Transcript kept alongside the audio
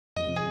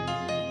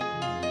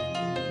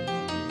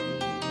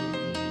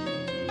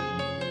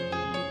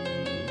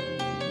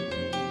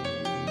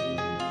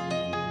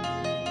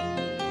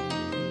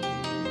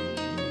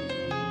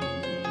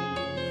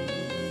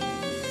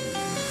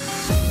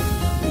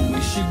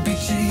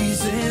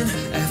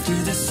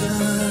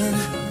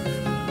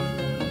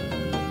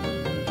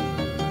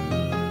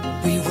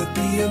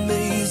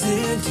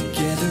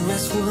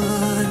as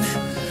one.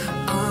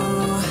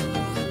 Oh,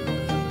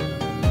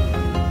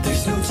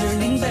 there's no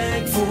turning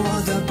back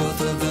for the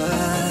both of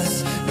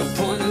us. No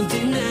point of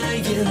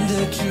denying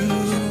the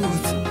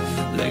truth.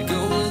 Let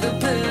go of the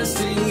past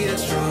and get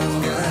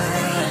stronger.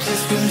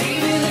 Just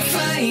believe in the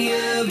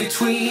fire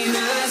between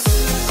us.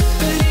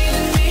 Believe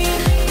in me,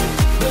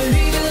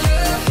 believe in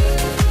love.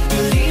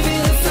 Believe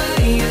in the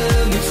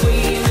fire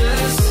between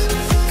us.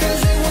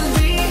 'Cause it will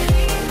be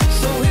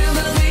so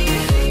heavenly.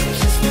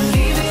 Just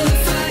believe in the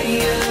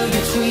fire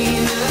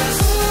between us.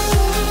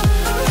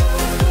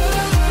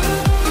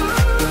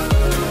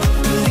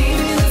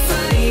 Believe in the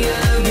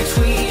fire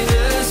between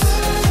us.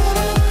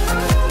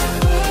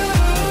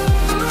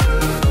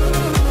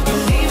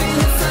 Believe in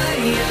the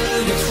fire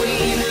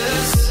between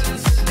us.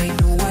 I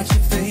know what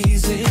you're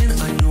facing,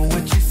 I know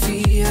what you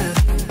fear.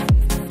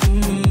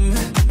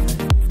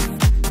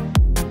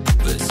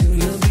 But soon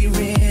you'll be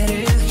ready,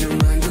 your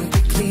mind will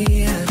be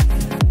clear.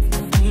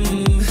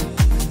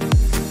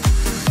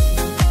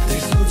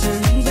 There's no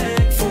turning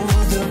back for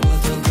the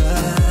both of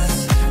us.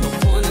 No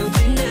point of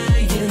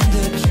denying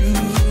the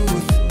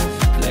truth.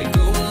 Let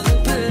go of the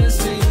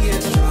past and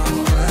get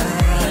stronger.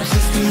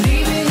 Just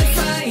believe in the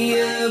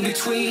fire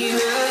between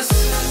us.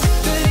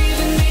 Believe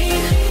in me,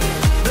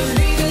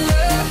 believe in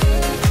love.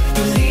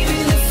 Believe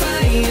in the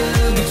fire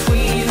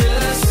between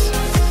us.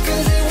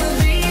 'Cause it will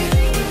be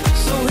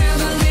so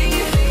heavenly.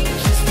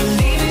 Just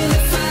believe in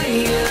the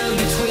fire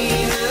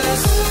between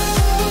us.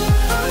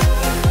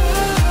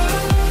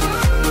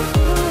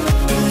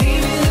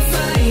 Believe in the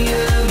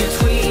fire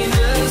between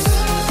us.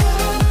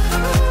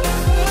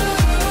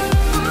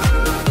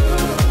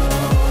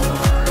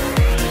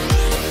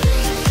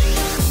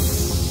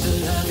 The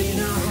love in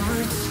our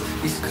hearts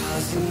is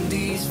causing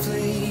these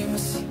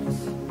flames.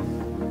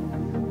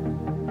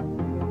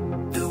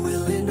 The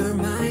will in our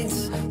minds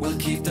will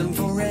keep them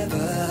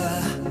forever.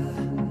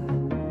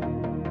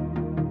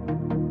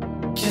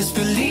 Just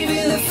believe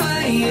in the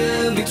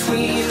fire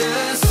between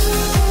us.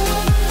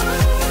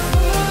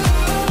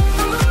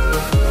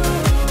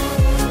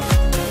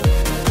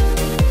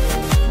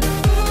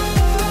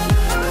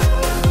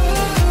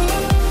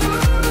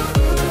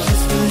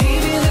 Just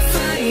believe in the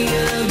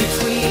fire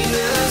between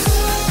us.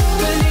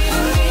 Believe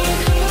in me,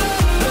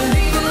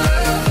 believe in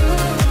love.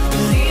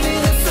 Believe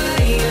in the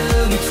fire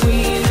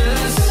between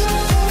us.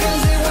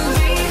 'Cause it will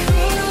be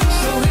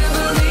so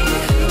heavenly.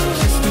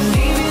 Just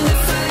believe in the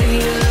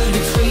fire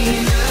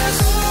between us.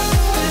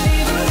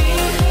 Believe in me,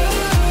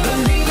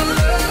 believe in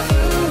love.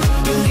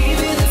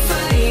 Believe in the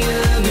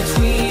fire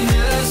between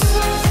us.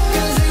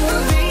 'Cause it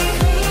will be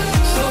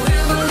so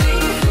heavenly.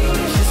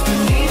 Just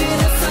believe in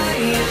the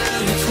fire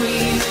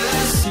between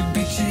us. You'd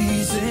be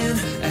chasing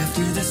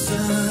after the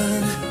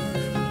sun.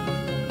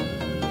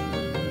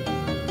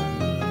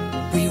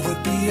 We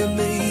would be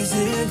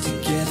amazing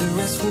together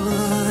as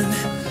one.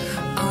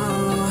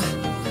 Oh,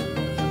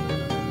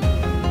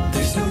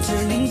 there's no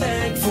turning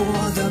back for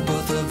the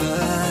both of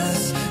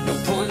us. No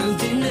point of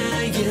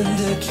denying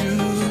the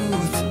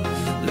truth.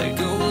 Let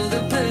go of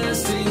the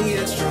past and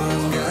get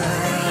stronger.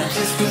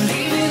 Just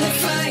believe in the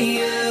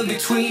fire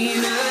between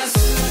us.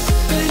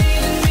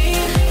 Believe in me,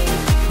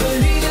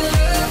 believe in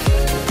love.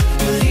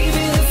 Believe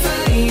in the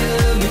fire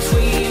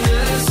between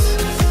us.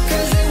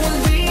 'Cause it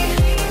will be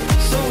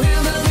so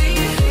heavenly.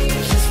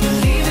 Just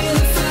believe in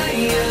the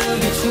fire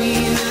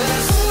between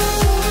us.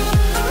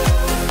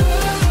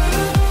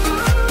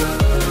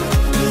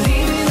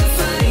 Believe in the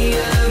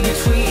fire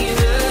between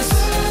us.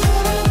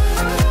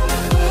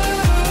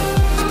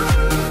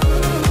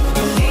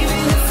 Believe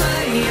in the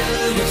fire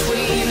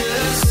between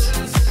us.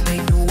 I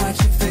know what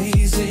you're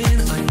facing,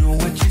 I know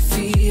what you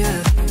fear.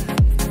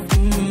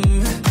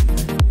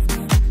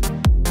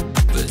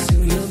 But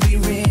soon you'll be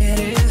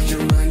ready,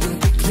 your mind will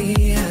be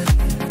clear.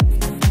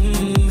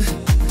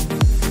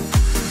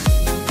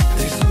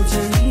 There's no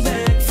turning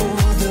back for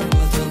the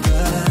both of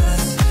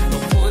us. No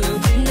point of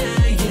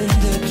denying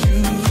the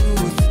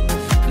truth.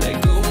 Let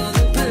go of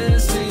the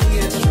past and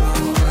get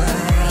stronger.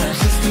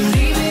 Just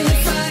believe in the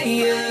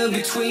fire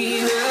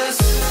between us.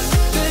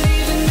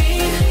 Believe in me,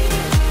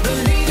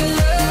 believe in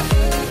love.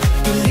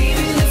 Believe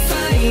in the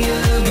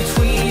fire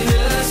between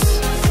us.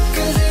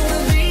 'Cause it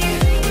will be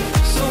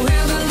so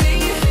heavenly.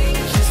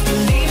 Just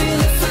believe in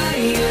the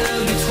fire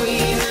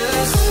between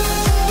us.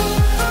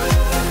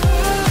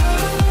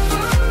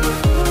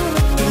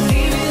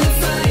 Believe in the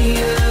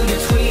fire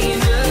between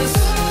us.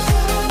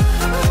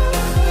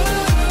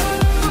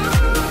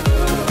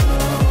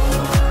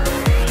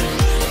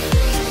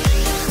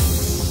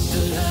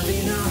 The love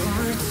in our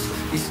hearts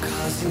is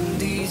causing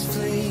these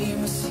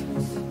flames.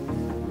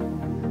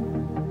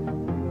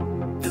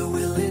 The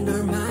will in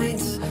our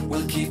minds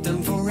will keep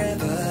them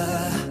forever.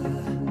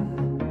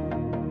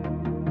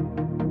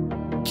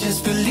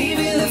 Just believe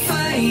in the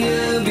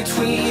fire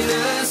between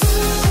us.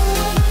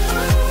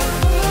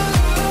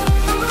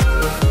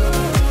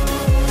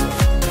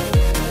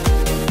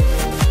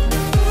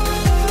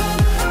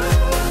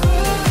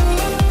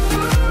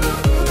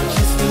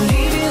 Just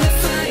believe in the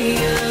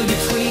fire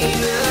between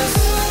us.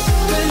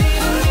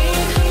 Believe in me,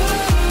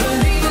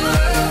 believe in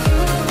love.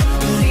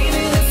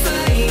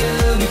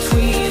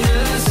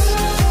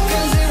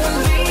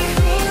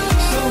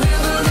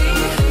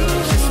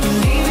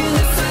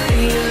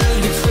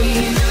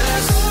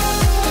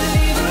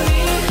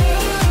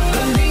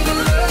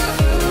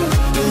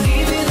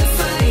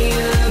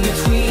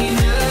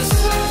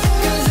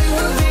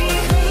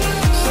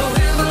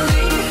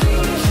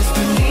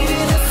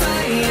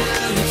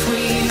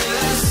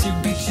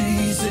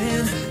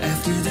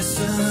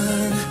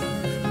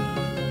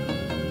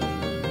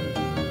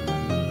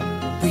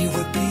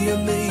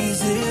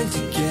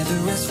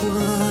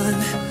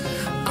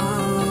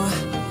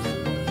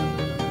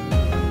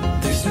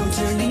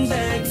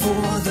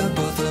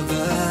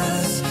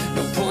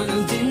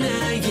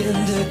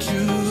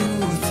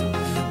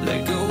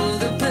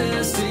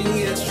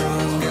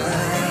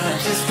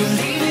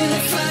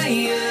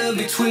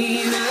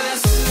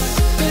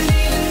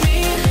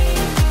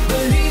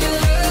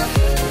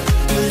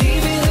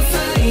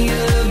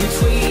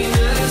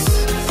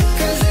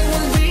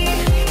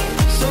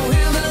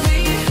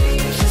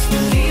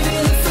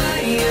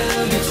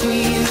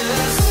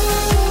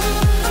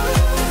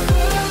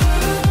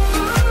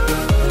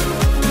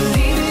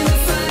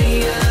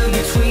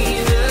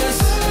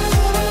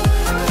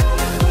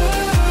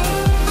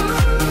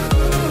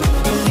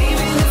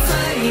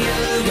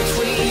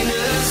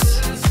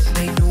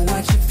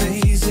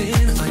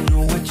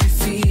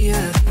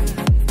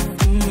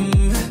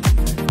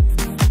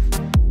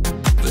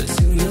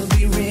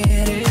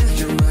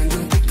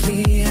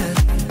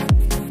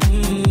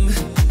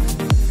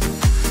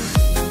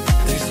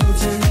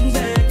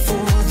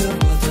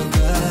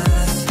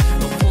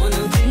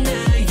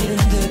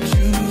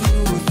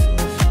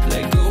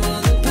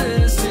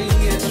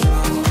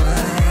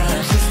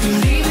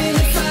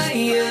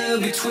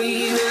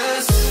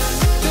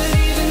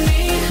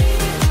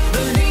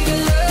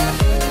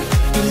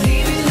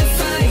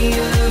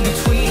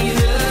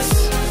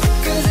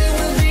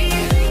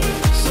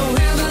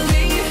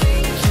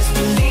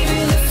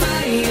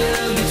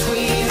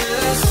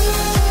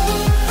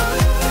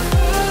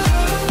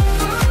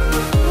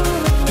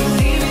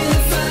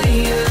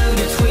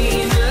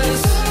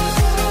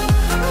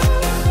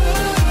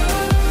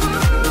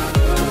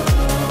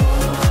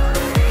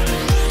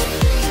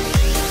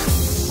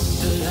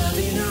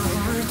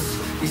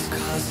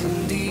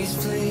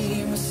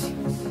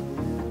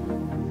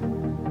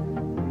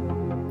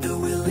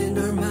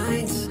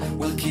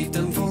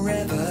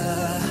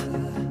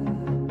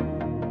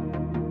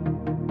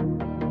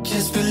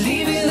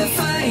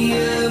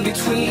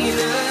 between